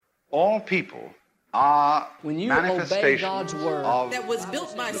All people are when you obey God's word that was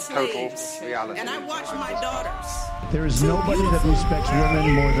built by slaves, and I watch my daughters. There is nobody that respects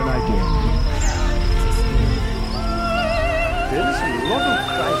women more than I do. There is a lot of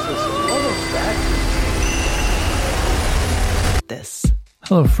crisis, a lot of this.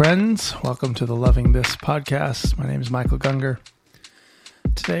 Hello, friends. Welcome to the Loving This podcast. My name is Michael Gungor.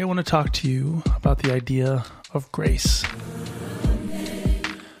 Today I want to talk to you about the idea of grace.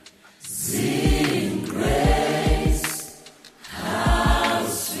 Sing grace, how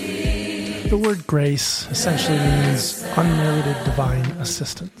sweet. The word grace essentially means unmerited divine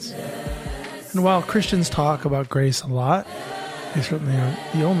assistance. And while Christians talk about grace a lot, they certainly aren't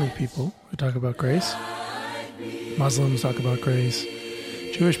the only people who talk about grace. Muslims talk about grace.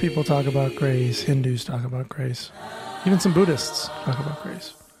 Jewish people talk about grace. Hindus talk about grace. Even some Buddhists talk about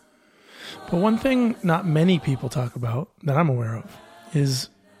grace. But one thing not many people talk about that I'm aware of is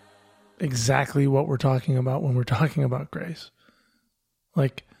exactly what we're talking about when we're talking about grace.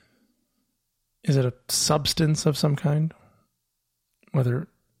 Like, is it a substance of some kind? Whether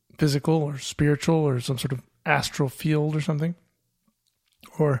physical or spiritual or some sort of astral field or something?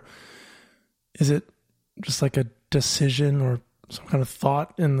 Or is it just like a decision or some kind of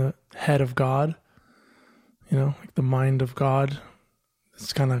thought in the head of God? You know, like the mind of God.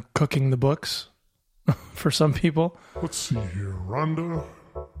 It's kind of cooking the books for some people. Let's see here. Rhonda.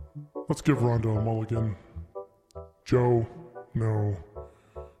 Let's give Rhonda a mulligan. Joe. No.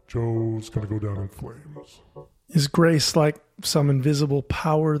 Joe's going to go down in flames. Is grace like some invisible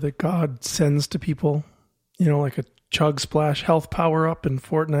power that God sends to people? You know, like a Chug Splash health power up in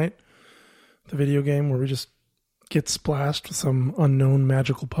Fortnite, the video game where we just get splashed with some unknown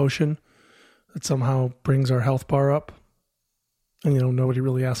magical potion that somehow brings our health bar up. And, you know, nobody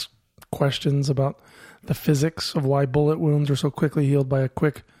really asks questions about the physics of why bullet wounds are so quickly healed by a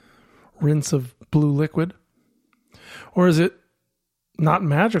quick rinse of blue liquid. Or is it not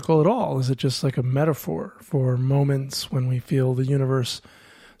magical at all? Is it just like a metaphor for moments when we feel the universe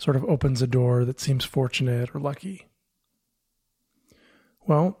sort of opens a door that seems fortunate or lucky?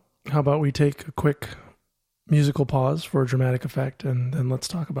 Well, how about we take a quick musical pause for a dramatic effect, and then let's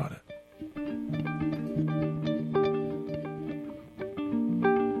talk about it.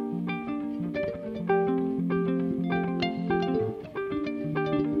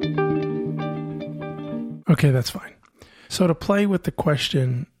 Okay, that's fine. So to play with the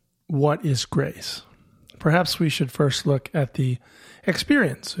question, what is grace? Perhaps we should first look at the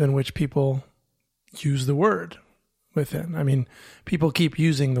experience in which people use the word within. I mean, people keep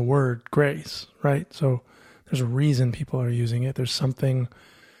using the word grace, right? So there's a reason people are using it. There's something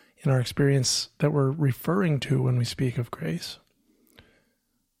in our experience that we're referring to when we speak of grace.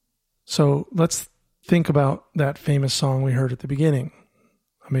 So let's think about that famous song we heard at the beginning,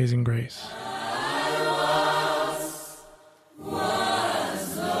 Amazing Grace.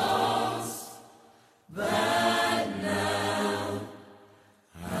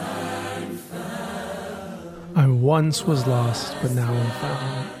 I once was lost, but now I'm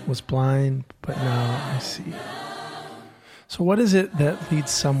found. Was blind, but now I see. So what is it that leads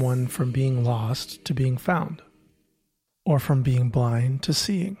someone from being lost to being found? Or from being blind to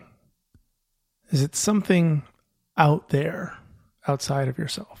seeing? Is it something out there, outside of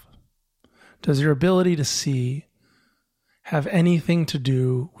yourself? Does your ability to see have anything to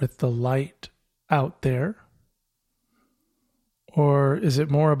do with the light out there? Or is it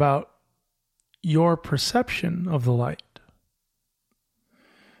more about your perception of the light?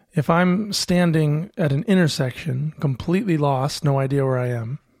 If I'm standing at an intersection, completely lost, no idea where I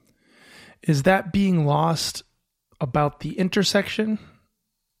am, is that being lost about the intersection?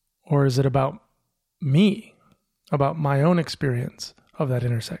 Or is it about me, about my own experience of that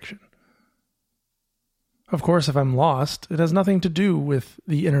intersection? Of course, if I'm lost, it has nothing to do with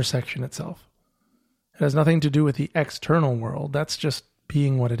the intersection itself. It has nothing to do with the external world. That's just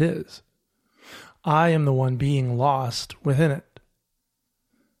being what it is. I am the one being lost within it.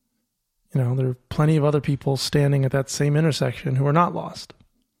 You know, there are plenty of other people standing at that same intersection who are not lost.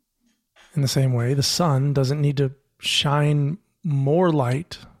 In the same way, the sun doesn't need to shine more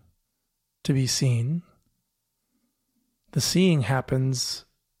light to be seen. The seeing happens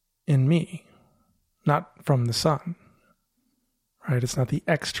in me, not from the sun. Right? It's not the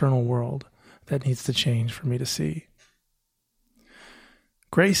external world that needs to change for me to see.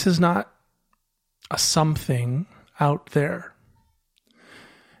 Grace is not a something out there.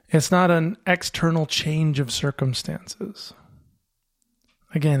 It's not an external change of circumstances.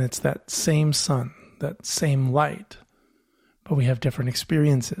 Again, it's that same sun, that same light, but we have different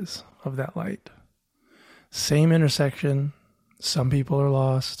experiences of that light. Same intersection, Some people are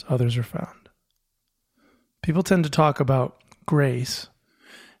lost, others are found. People tend to talk about grace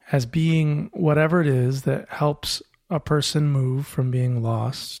as being whatever it is that helps a person move from being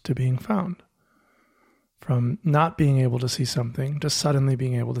lost to being found, from not being able to see something to suddenly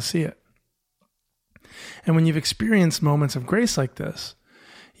being able to see it. And when you've experienced moments of grace like this,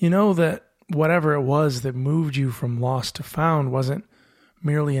 you know that whatever it was that moved you from lost to found wasn't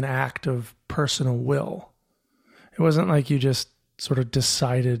merely an act of personal will. It wasn't like you just sort of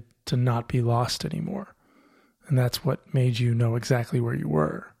decided to not be lost anymore, and that's what made you know exactly where you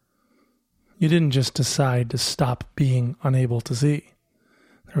were. You didn't just decide to stop being unable to see.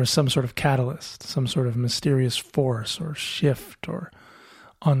 There was some sort of catalyst, some sort of mysterious force or shift or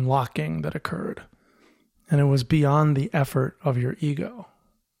unlocking that occurred. And it was beyond the effort of your ego.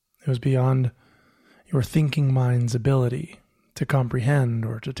 It was beyond your thinking mind's ability to comprehend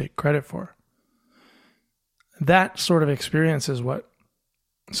or to take credit for. That sort of experience is what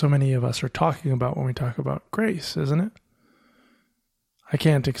so many of us are talking about when we talk about grace, isn't it? I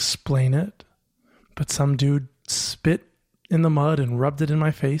can't explain it, but some dude spit in the mud and rubbed it in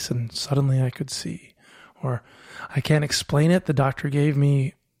my face and suddenly I could see. Or I can't explain it, the doctor gave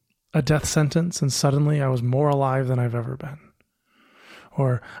me a death sentence and suddenly I was more alive than I've ever been.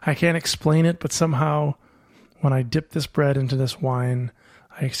 Or I can't explain it, but somehow when I dip this bread into this wine,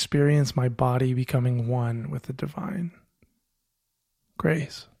 I experience my body becoming one with the divine.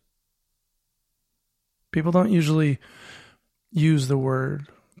 Grace. People don't usually use the word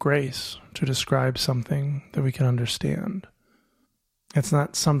grace to describe something that we can understand. It's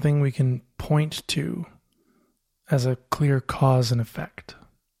not something we can point to as a clear cause and effect.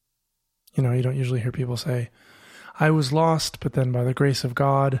 You know, you don't usually hear people say, I was lost, but then by the grace of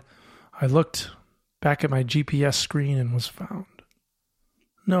God, I looked back at my GPS screen and was found.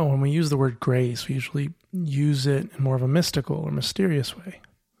 No, when we use the word grace, we usually use it in more of a mystical or mysterious way.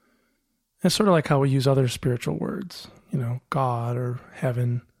 It's sort of like how we use other spiritual words, you know, God or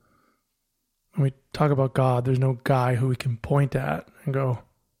heaven. When we talk about God, there's no guy who we can point at and go,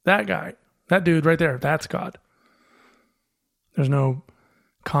 that guy, that dude right there, that's God. There's no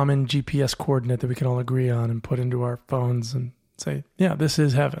common GPS coordinate that we can all agree on and put into our phones and say, yeah, this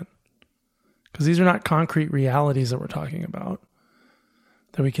is heaven. Because these are not concrete realities that we're talking about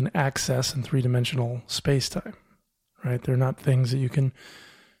that we can access in three-dimensional space-time, right? They're not things that you can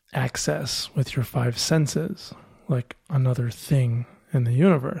access with your five senses, like another thing in the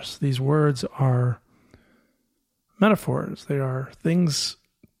universe. These words are metaphors. They are things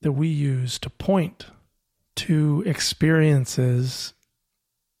that we use to point to experiences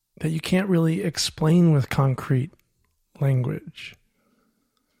that you can't really explain with concrete language.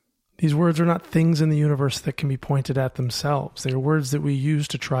 These words are not things in the universe that can be pointed at themselves. They are words that we use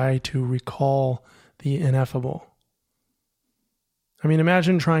to try to recall the ineffable. I mean,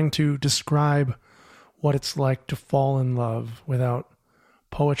 imagine trying to describe what it's like to fall in love without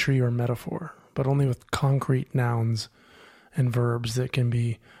poetry or metaphor, but only with concrete nouns and verbs that can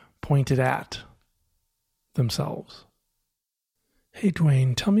be pointed at themselves. Hey,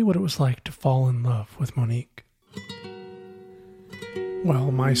 Dwayne, tell me what it was like to fall in love with Monique.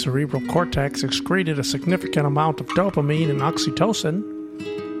 Well, my cerebral cortex excreted a significant amount of dopamine and oxytocin.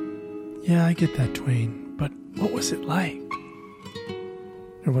 Yeah, I get that, Dwayne, but what was it like?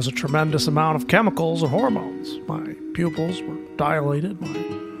 There was a tremendous amount of chemicals and hormones. My pupils were dilated,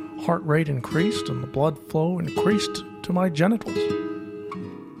 my heart rate increased, and the blood flow increased to my genitals.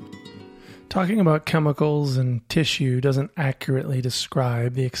 Talking about chemicals and tissue doesn't accurately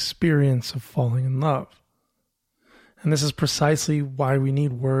describe the experience of falling in love. And this is precisely why we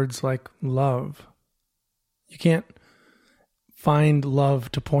need words like love. You can't find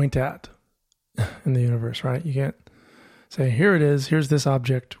love to point at in the universe, right? You can't say, here it is, here's this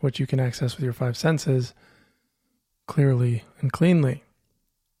object, which you can access with your five senses clearly and cleanly.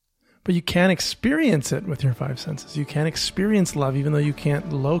 But you can experience it with your five senses. You can experience love even though you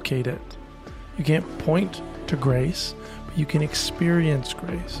can't locate it. You can't point to grace, but you can experience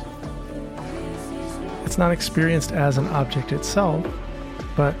grace. It's not experienced as an object itself,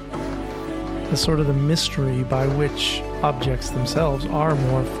 but as sort of the mystery by which objects themselves are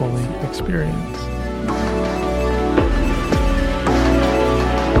more fully experienced.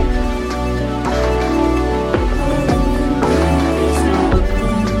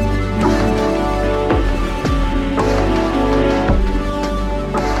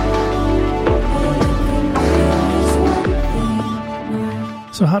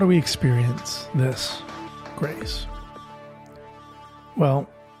 So how do we experience this grace? Well,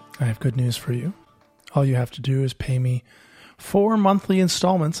 I have good news for you. All you have to do is pay me 4 monthly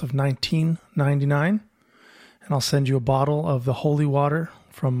installments of $19.99, and I'll send you a bottle of the holy water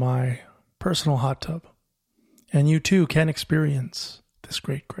from my personal hot tub. And you too can experience this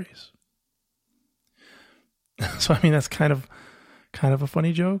great grace. So, I mean, that's kind of a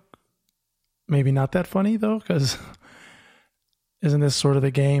funny joke. Maybe not that funny, though, because isn't this sort of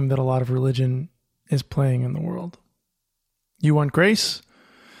the game that a lot of religion is playing in the world? You want grace?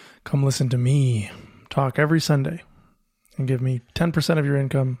 Come listen to me talk every Sunday and give me 10% of your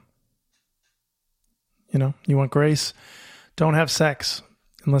income. You know, you want grace? Don't have sex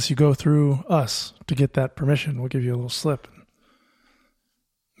unless you go through us to get that permission. We'll give you a little slip.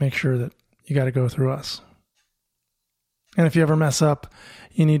 Make sure that you got to go through us. And if you ever mess up,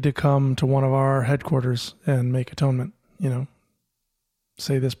 you need to come to one of our headquarters and make atonement. You know,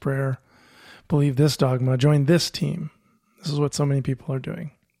 say this prayer, believe this dogma, join this team. This is what so many people are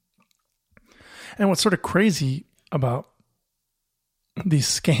doing. And what's sort of crazy about these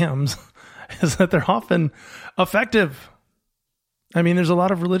scams is that they're often effective. I mean, there's a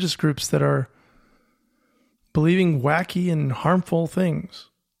lot of religious groups that are believing wacky and harmful things,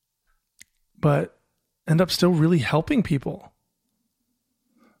 but end up still really helping people.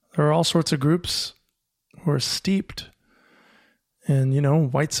 There are all sorts of groups who are steeped in, you know,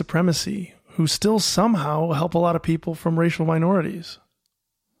 white supremacy, who still somehow help a lot of people from racial minorities.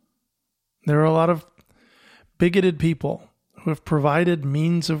 There are a lot of bigoted people who have provided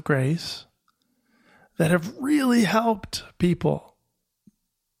means of grace that have really helped people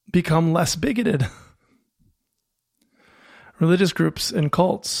become less bigoted. Religious groups and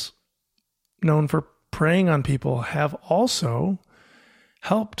cults known for preying on people have also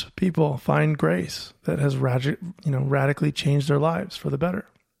helped people find grace that has radically changed their lives for the better.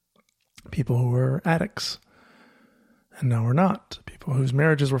 People who were addicts and now are not. People whose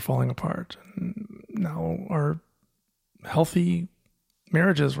marriages were falling apart and now are healthy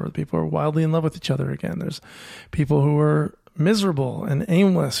marriages where people are wildly in love with each other again. There's people who were miserable and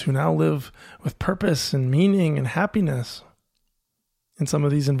aimless who now live with purpose and meaning and happiness in some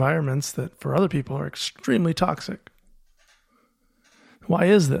of these environments that for other people are extremely toxic. Why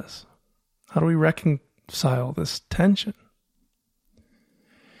is this? How do we reconcile this tension?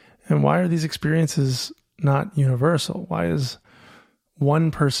 And why are these experiences not universal? Why is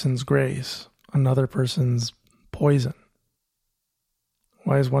one person's grace another person's poison?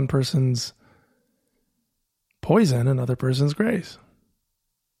 Why is one person's poison another person's grace?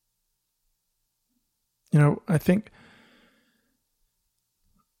 You know, I think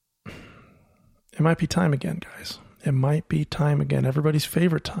it might be time again, guys. It might be time again. Everybody's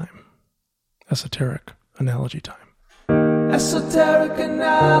favorite time. Esoteric analogy time. Esoteric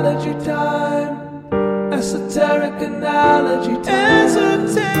analogy time. Esoteric analogy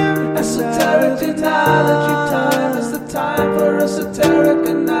time. Esoteric analogy time. It's the time for esoteric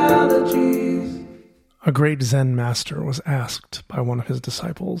analogies. A great Zen master was asked by one of his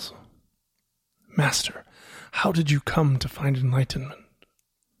disciples, "Master, how did you come to find enlightenment?"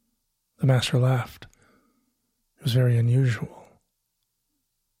 The master laughed. It was very unusual.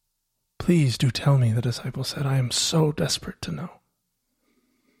 "Please do tell me," the disciple said. "I am so desperate to know."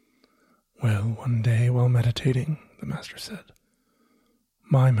 "Well, one day while meditating," the master said,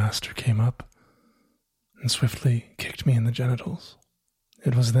 "my master came up and swiftly kicked me in the genitals.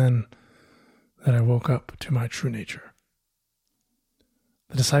 It was then that I woke up to my true nature."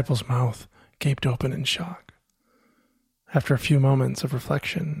 The disciple's mouth gaped open in shock. After a few moments of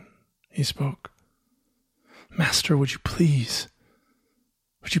reflection, he spoke. "Master, would you please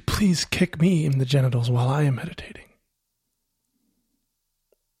kick me in the genitals while I am meditating?"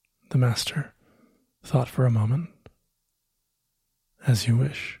 The master thought for a moment. "As you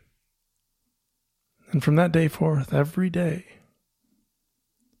wish." And from that day forth, every day,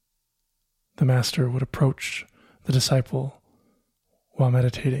 the master would approach the disciple while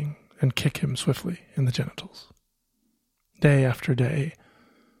meditating and kick him swiftly in the genitals. Day after day.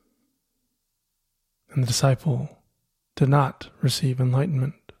 And the disciple did not receive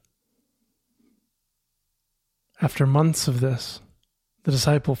enlightenment. After months of this, the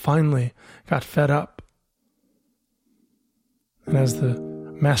disciple finally got fed up. And as the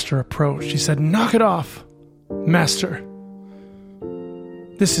master approached, he said, "Knock it off, master.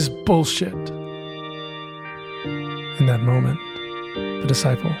 This is bullshit." In that moment, the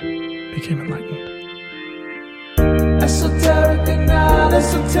disciple became enlightened. Esoteric analogy,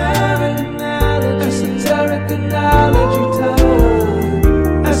 esoteric analogy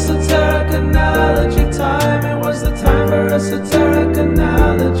time. Esoteric analogy time. It was the time for esoteric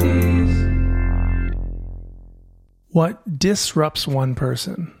analogies. What disrupts one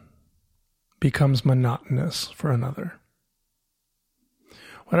person becomes monotonous for another.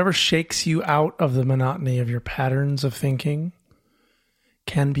 Whatever shakes you out of the monotony of your patterns of thinking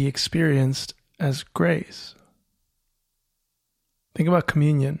can be experienced as grace. Think about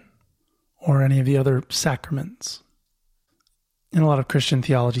communion or any of the other sacraments. In a lot of Christian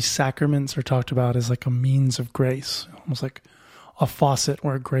theology, sacraments are talked about as like a means of grace, almost like a faucet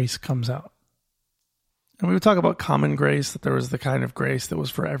where grace comes out. And we would talk about common grace, that there was the kind of grace that was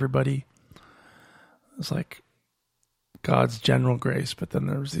for everybody. It was like God's general grace, but then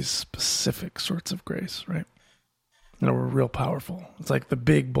there was these specific sorts of grace, right? And they were real powerful. It's like the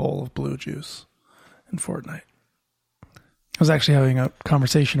big bowl of blue juice in Fortnite. I was actually having a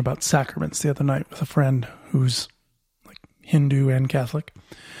conversation about sacraments the other night with a friend who's like Hindu and Catholic.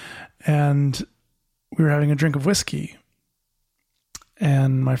 And we were having a drink of whiskey.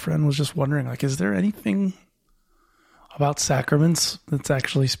 And my friend was just wondering, like, is there anything about sacraments that's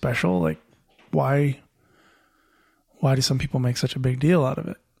actually special? Like, why do some people make such a big deal out of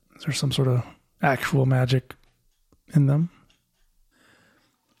it? Is there some sort of actual magic in them?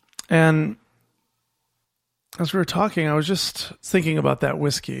 And as we were talking, I was just thinking about that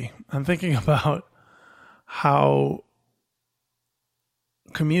whiskey. I'm thinking about how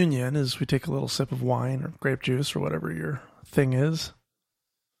communion is we take a little sip of wine or grape juice or whatever your thing is.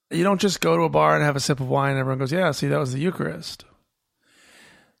 You don't just go to a bar and have a sip of wine and everyone goes, yeah, see, that was the Eucharist.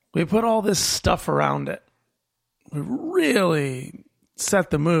 We put all this stuff around it. We really set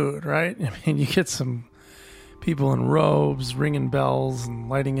the mood, right? I mean, you get some people in robes ringing bells and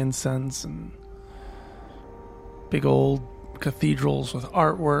lighting incense and big old cathedrals with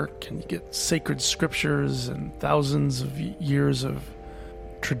artwork, and you get sacred scriptures and thousands of years of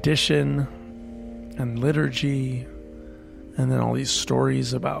tradition and liturgy, and then all these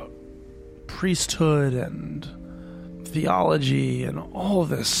stories about priesthood and theology and all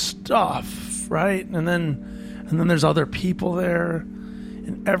this stuff, right? And then there's other people there,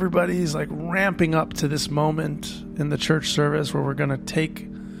 and everybody's like ramping up to this moment in the church service where we're going to take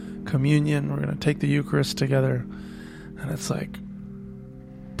communion, we're going to take the Eucharist together. And it's like,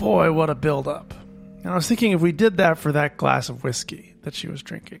 boy, what a build-up. And I was thinking, if we did that for that glass of whiskey that she was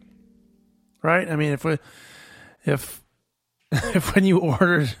drinking, right? I mean, if when you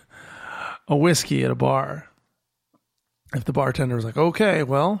ordered a whiskey at a bar, if the bartender was like, okay,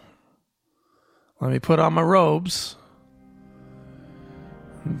 well, let me put on my robes.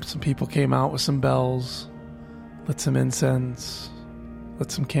 And some people came out with some bells, lit some incense,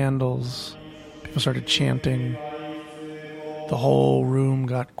 lit some candles. People started chanting. The whole room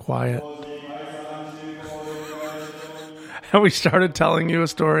got quiet. And we started telling you a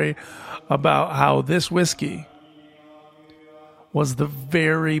story about how this whiskey was the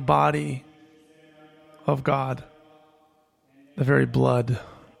very body of God, the very blood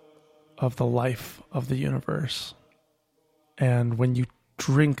of the life of the universe. And when you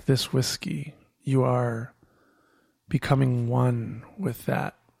drink this whiskey, you are becoming one with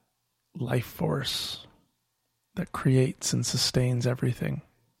that life force that creates and sustains everything.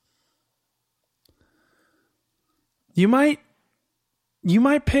 You might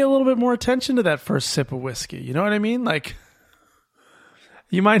pay a little bit more attention to that first sip of whiskey. You know what I mean? Like,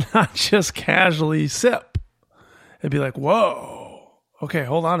 you might not just casually sip. It'd be like, whoa, okay,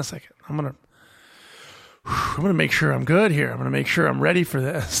 hold on a second. I'm going to make sure I'm good here. I'm going to make sure I'm ready for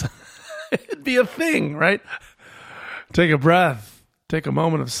this. It'd be a thing, right? Take a breath, take a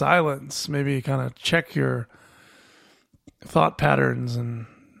moment of silence, maybe kind of check your thought patterns and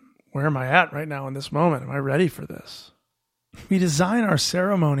where am I at right now in this moment? Am I ready for this? We design our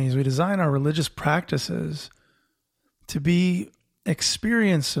ceremonies, we design our religious practices to be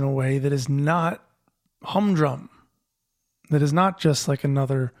experienced in a way that is not humdrum, that is not just like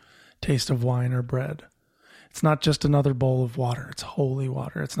another taste of wine or bread. It's not just another bowl of water. It's holy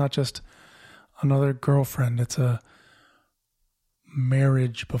water. It's not just another girlfriend. It's a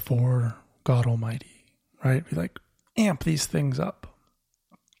marriage before God Almighty, right? We like amp these things up.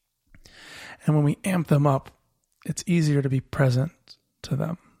 And when we amp them up, it's easier to be present to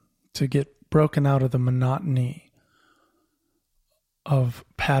them, to get broken out of the monotony of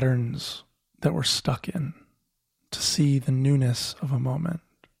patterns that we're stuck in, to see the newness of a moment.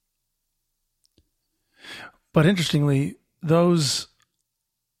 But interestingly, those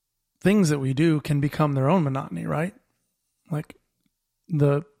things that we do can become their own monotony, right? Like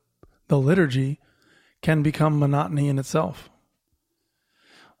the liturgy can become monotony in itself.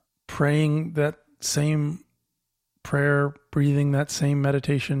 Praying that same prayer, breathing that same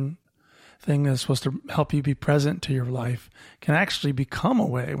meditation thing that's supposed to help you be present to your life can actually become a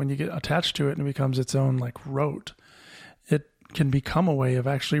way, when you get attached to it and it becomes its own like rote, it can become a way of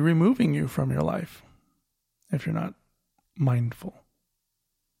actually removing you from your life if you're not mindful.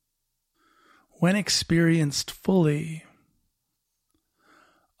 when experienced fully,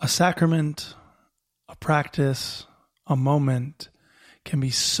 a sacrament, a practice, a moment can be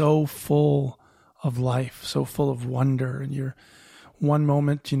so full of life, so full of wonder. And you're one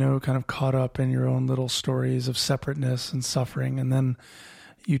moment, kind of caught up in your own little stories of separateness and suffering. And then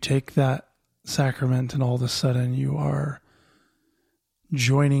you take that sacrament and all of a sudden you are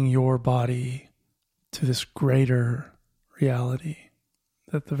joining your body to this greater reality,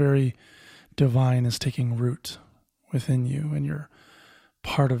 that the very divine is taking root within you, and you're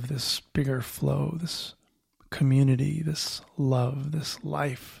part of this bigger flow, this community, this love, this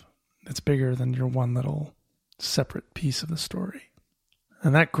life that's bigger than your one little separate piece of the story.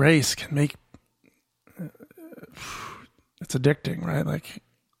 And that grace can make, it's addicting, right? Like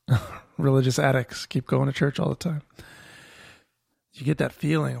religious addicts keep going to church all the time. You get that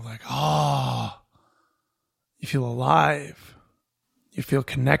feeling of like, you feel alive, you feel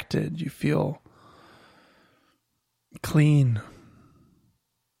connected, you feel clean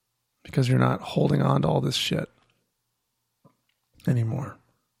because you're not holding on to all this shit anymore.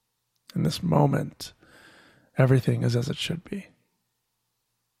 In this moment, everything is as it should be.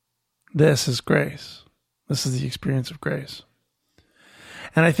 This is grace. This is the experience of grace.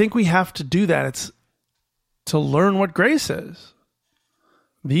 And I think we have to do that. It's to learn what grace is.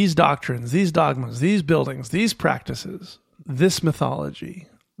 These doctrines, these dogmas, these buildings, these practices, this mythology,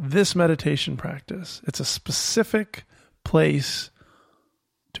 this meditation practice, it's a specific place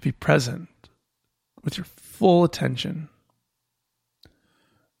to be present with your full attention,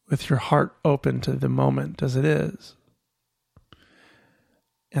 with your heart open to the moment as it is.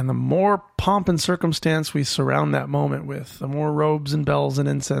 And the more pomp and circumstance we surround that moment with, the more robes and bells and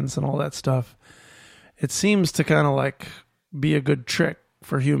incense and all that stuff, it seems to kind of like be a good trick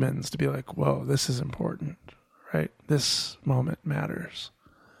for humans to be like, whoa, this is important, right? This moment matters.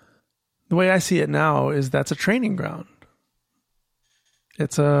 The way I see it now is that's a training ground.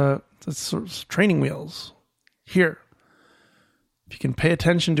 It's sort of training wheels. Here, if you can pay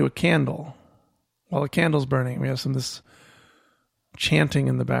attention to a candle while the candle's burning, we have this chanting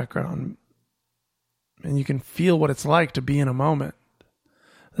in the background, and you can feel what it's like to be in a moment.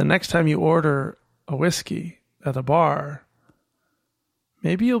 The next time you order a whiskey at the bar,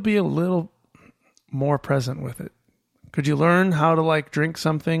 maybe you'll be a little more present with it. Could you learn how to drink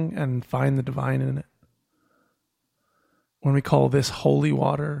something and find the divine in it? When we call this holy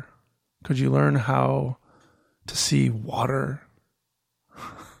water, could you learn how to see water?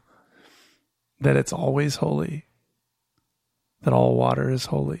 That it's always holy. That all water is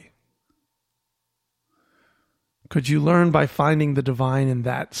holy. Could you learn by finding the divine in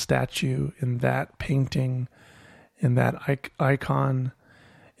that statue, in that painting, in that icon,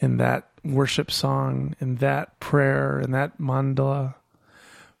 in that worship song, in that prayer, in that mandala?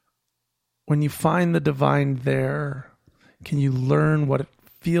 When you find the divine there, can you learn what it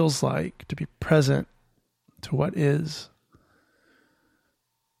feels like to be present to what is?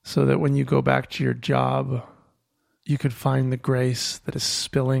 So that when you go back to your job, you could find the grace that is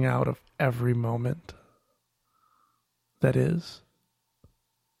spilling out of every moment that is.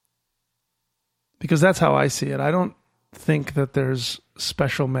 Because that's how I see it. I don't think that there's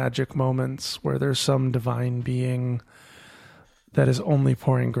special magic moments where there's some divine being that is only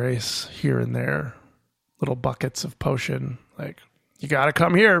pouring grace here and there. Little buckets of potion. Like, you got to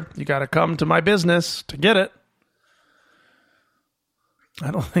come here. You got to come to my business to get it. I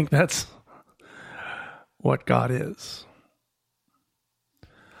don't think that's what God is.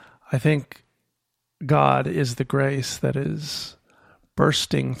 I think God is the grace that is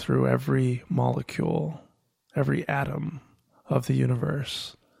bursting through every molecule, every atom of the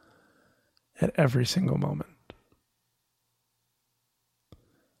universe at every single moment.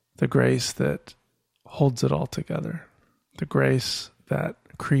 The grace that holds it all together. The grace that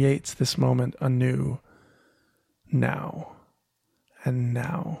creates this moment anew now and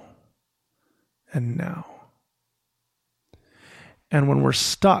now and now. And when we're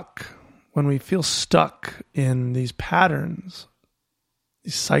stuck, when we feel stuck in these patterns,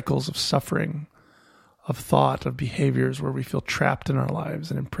 these cycles of suffering, of thought, of behaviors where we feel trapped in our lives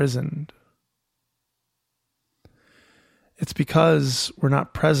and imprisoned, it's because we're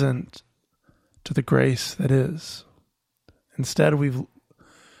not present to the grace that is. Instead, we've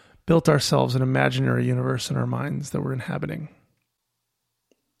built ourselves an imaginary universe in our minds that we're inhabiting.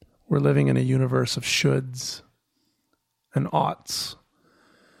 We're living in a universe of shoulds and oughts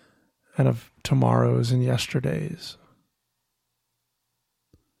and of tomorrows and yesterdays.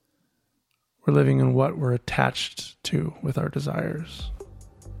 We're living in what we're attached to with our desires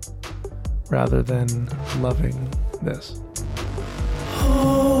rather than loving this.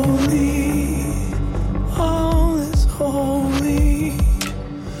 Holy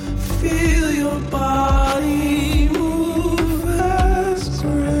your body move as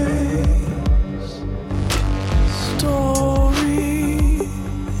grace. Stories,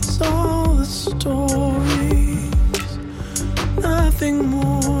 all the stories, nothing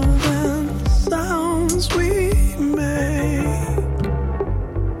more than sounds we make.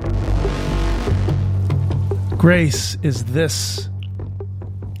 Grace is this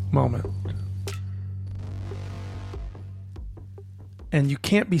moment. And you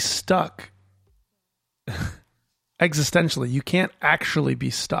can't be stuck existentially. You can't actually be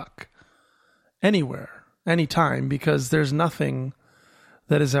stuck anywhere, anytime, because there's nothing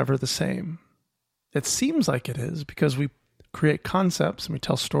that is ever the same. It seems like it is because we create concepts and we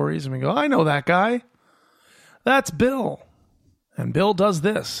tell stories and we go, I know that guy. That's Bill. And Bill does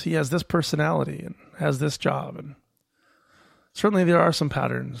this. He has this personality and has this job. And certainly there are some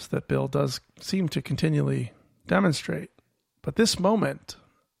patterns that Bill does seem to continually demonstrate. But this moment,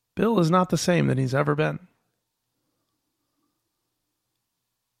 Bill is not the same that he's ever been.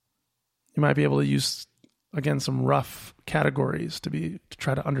 You might be able to use, again, some rough categories to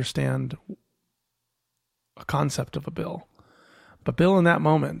try to understand a concept of a Bill. But Bill in that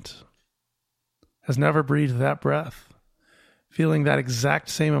moment has never breathed that breath, feeling that exact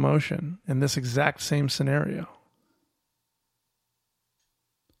same emotion in this exact same scenario.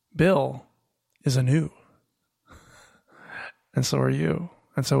 Bill is anew. And so are you.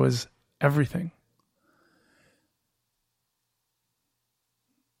 And so is everything.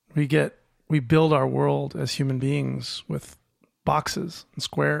 We build our world as human beings with boxes and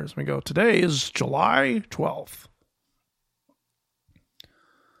squares. We go, today is July 12th.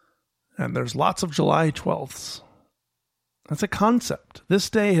 And there's lots of July 12ths. That's a concept. This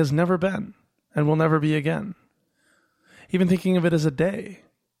day has never been and will never be again. Even thinking of it as a day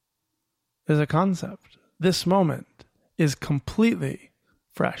is a concept. This moment is completely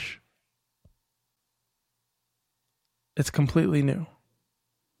fresh. It's completely new.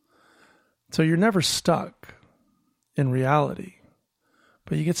 So you're never stuck in reality,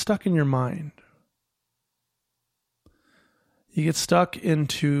 but you get stuck in your mind. You get stuck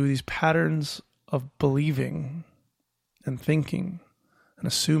into these patterns of believing and thinking and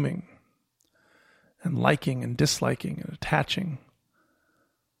assuming and liking and disliking and attaching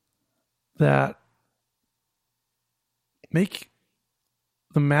that make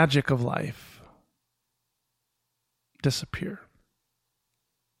the magic of life disappear.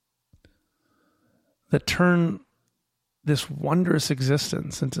 That turn this wondrous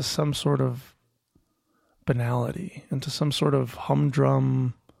existence into some sort of banality, into some sort of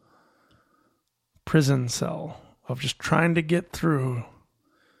humdrum prison cell of just trying to get through,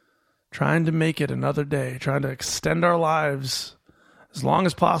 trying to make it another day, trying to extend our lives as long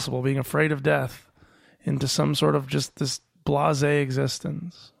as possible, being afraid of death, into some sort of just this blasé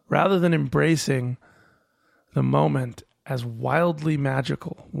existence, rather than embracing the moment as wildly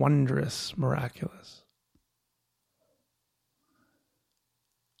magical, wondrous, miraculous.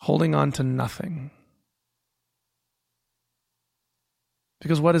 Holding on to nothing.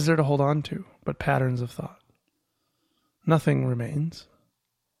 Because what is there to hold on to but patterns of thought? Nothing remains.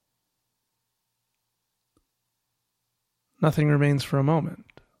 Nothing remains for a moment.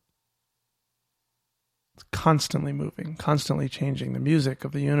 It's constantly moving, constantly changing. The music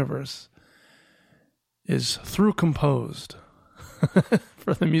of the universe is through composed.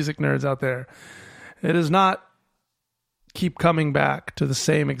 For the music nerds out there, it is not keep coming back to the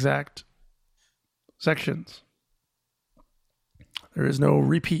same exact sections. There is no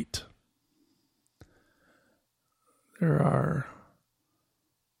repeat. There are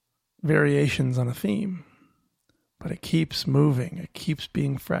variations on a theme, but it keeps moving. It keeps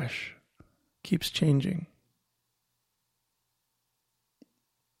being fresh, keeps changing.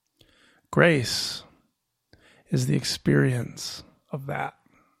 Grace is the experience of that.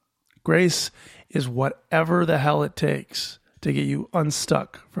 Grace is whatever the hell it takes to get you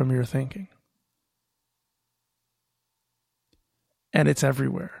unstuck from your thinking. And it's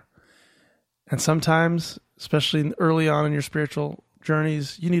everywhere. And sometimes, especially early on in your spiritual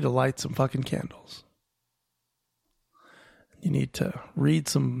journeys, you need to light some fucking candles. You need to read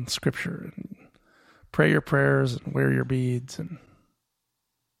some scripture and pray your prayers and wear your beads and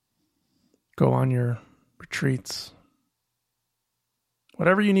go on your retreats.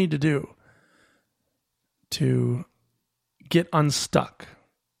 Whatever you need to do to get unstuck,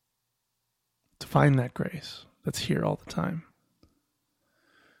 to find that grace that's here all the time.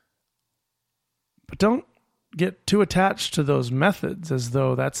 But don't get too attached to those methods as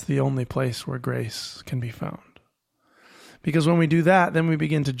though that's the only place where grace can be found. Because when we do that, then we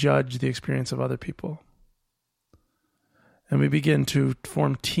begin to judge the experience of other people. And we begin to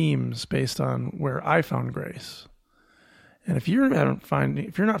form teams based on where I found grace. And if you're not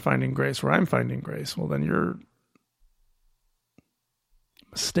finding grace where I'm finding grace, well, then you're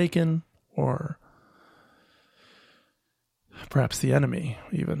mistaken, or perhaps the enemy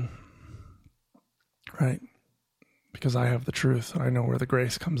even, right? Because I have the truth and I know where the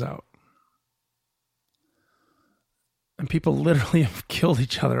grace comes out. And people literally have killed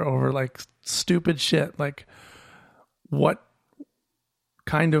each other over like stupid shit, like what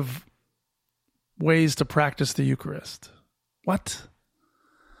kind of ways to practice the Eucharist. What?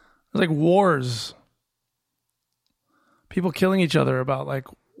 There's like wars. People killing each other about like,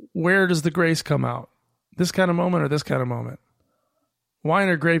 where does the grace come out? This kind of moment or this kind of moment? Wine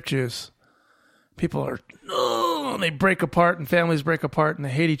or grape juice? People are, and they break apart, and families break apart, and they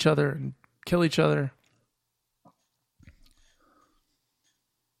hate each other and kill each other.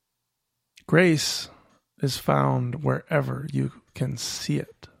 Grace is found wherever you can see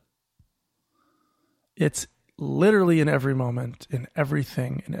it. It's literally in every moment, in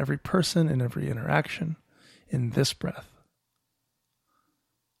everything, in every person, in every interaction, in this breath.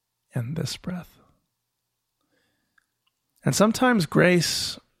 And this breath. And sometimes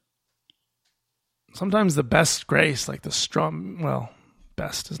grace, sometimes the best grace, like the strong, well,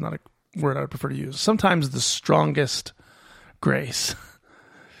 best is not a word I would prefer to use. Sometimes the strongest grace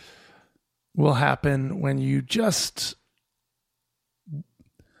will happen when you just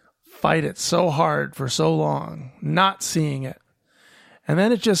fight it so hard for so long, not seeing it. And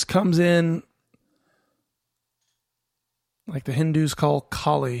then it just comes in like the Hindus call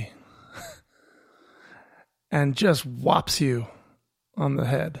Kali, and just whops you on the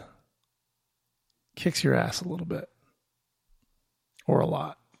head. Kicks your ass a little bit. Or a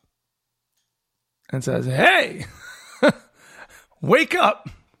lot. And says, hey, wake up.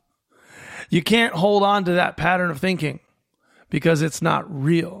 You can't hold on to that pattern of thinking because it's not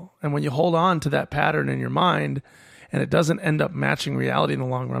real. And when you hold on to that pattern in your mind and it doesn't end up matching reality in the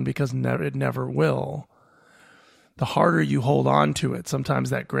long run, because it never will, the harder you hold on to it, sometimes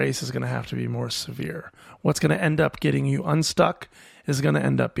that grace is going to have to be more severe. What's going to end up getting you unstuck is going to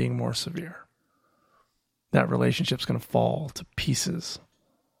end up being more severe. That relationship's going to fall to pieces.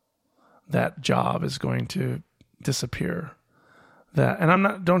 That job is going to disappear.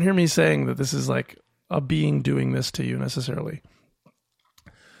 And don't hear me saying that this is like a being doing this to you necessarily.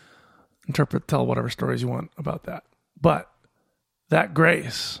 Tell whatever stories you want about that. But that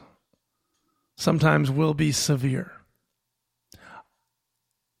grace sometimes will be severe.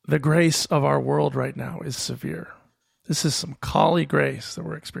 The grace of our world right now is severe. This is some Kali grace that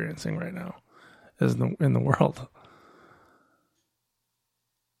we're experiencing right now in the world.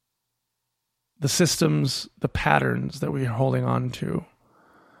 The systems, the patterns that we are holding on to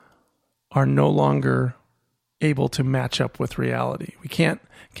are no longer able to match up with reality. We can't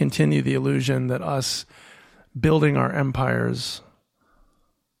continue the illusion that us building our empires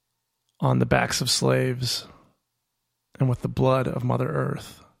on the backs of slaves and with the blood of Mother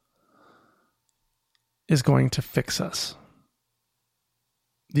Earth is going to fix us.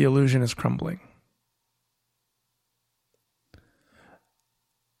 The illusion is crumbling.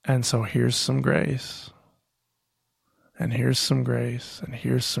 And so here's some grace. And here's some grace. And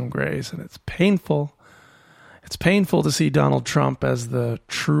here's some grace. And it's painful. It's painful to see Donald Trump as the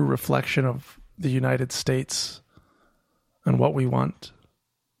true reflection of the United States and what we want.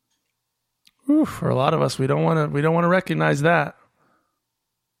 Ooh, for a lot of us, we don't want to recognize that.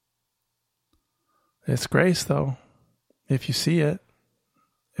 It's grace, though. If you see it,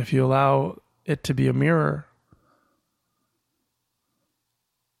 if you allow it to be a mirror,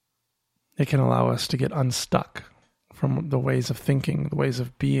 it can allow us to get unstuck from the ways of thinking, the ways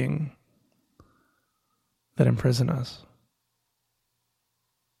of being that imprison us.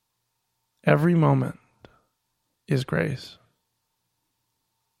 Every moment is grace.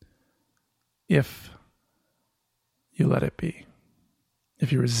 If you let it be.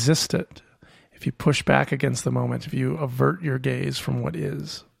 If you resist it, if you push back against the moment, if you avert your gaze from what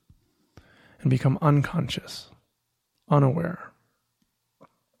is and become unconscious, unaware,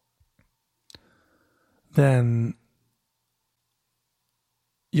 then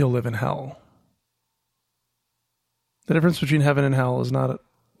you'll live in hell. The difference between heaven and hell is not a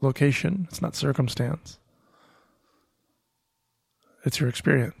location, it's not circumstance. It's your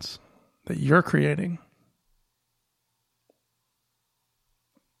experience that you're creating.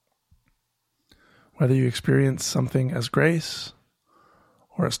 Whether you experience something as grace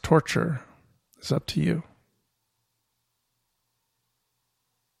or as torture is up to you.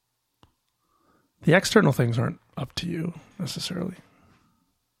 The external things aren't up to you necessarily.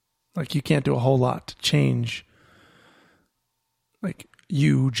 Like you can't do a whole lot to change Like,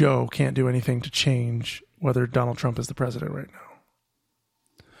 you, Joe, can't do anything to change whether Donald Trump is the president right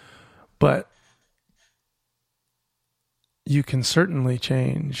now. But you can certainly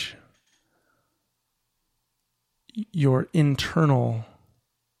change your internal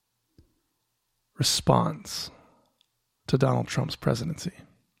response to Donald Trump's presidency.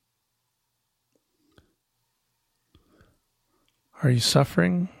 Are you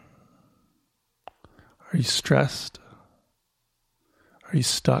suffering? Are you stressed? Are you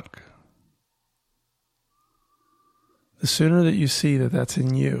stuck? The sooner that you see that that's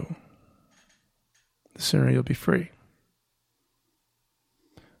in you, the sooner you'll be free.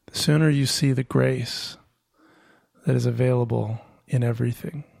 The sooner you see the grace that is available in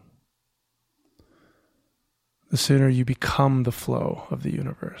everything, the sooner you become the flow of the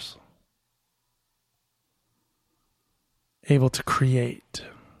universe, able to create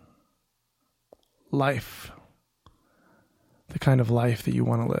life, the kind of life that you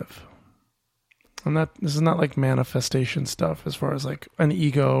want to live. And this is not like manifestation stuff as far as like an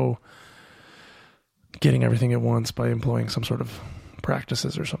ego getting everything at once by employing some sort of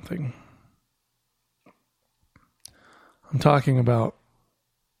practices or something. I'm talking about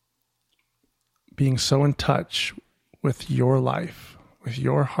being so in touch with your life, with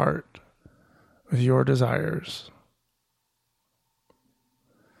your heart, with your desires,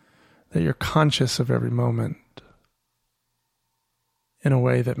 that you're conscious of every moment in a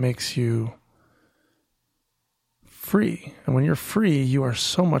way that makes you free. And when you're free, you are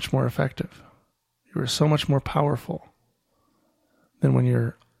so much more effective. You are so much more powerful than when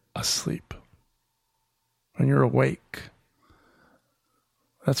you're asleep. When you're awake,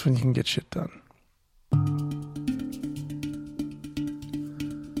 that's when you can get shit done.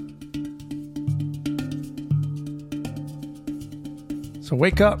 So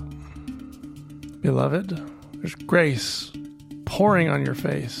wake up, beloved. There's grace pouring on your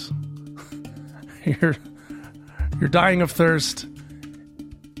face. You're dying of thirst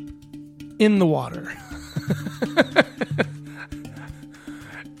in the water.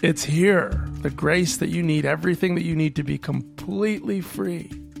 It's here. The grace that you need, everything that you need to be completely free,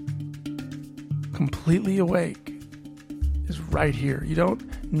 completely awake, is right here. You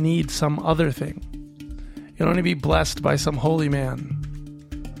don't need some other thing. You don't need to be blessed by some holy man.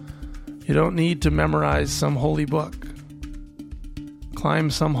 You don't need to memorize some holy book,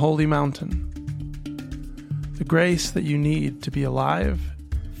 climb some holy mountain. The grace that you need to be alive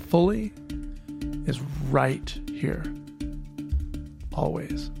fully is right here,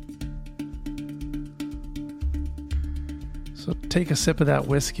 always. So take a sip of that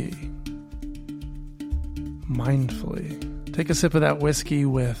whiskey mindfully. Take a sip of that whiskey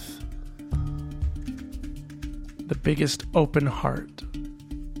with the biggest open heart,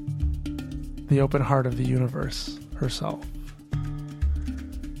 the open heart of the universe herself,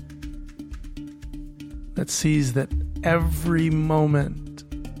 that sees that every moment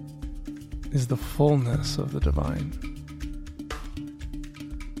is the fullness of the divine.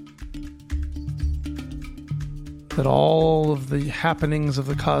 That all of the happenings of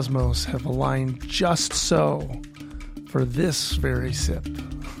the cosmos have aligned just so for this very sip.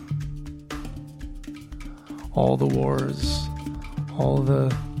 All the wars, all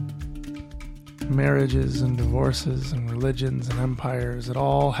the marriages and divorces and religions and empires, it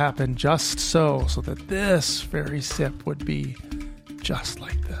all happened just so that this very sip would be just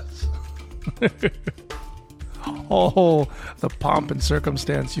like this. All the pomp and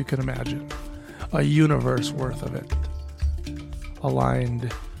circumstance you can imagine. A universe worth of it,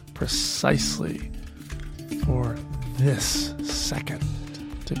 aligned precisely for this second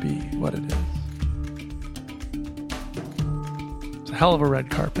to be what it is. It's a hell of a red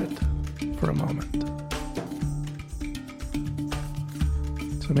carpet for a moment.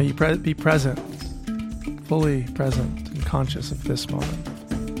 So may you be present, fully present and conscious of this moment,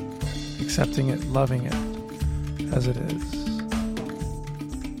 accepting it, loving it as it is.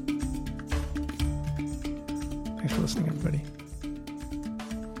 Thanks for listening, everybody.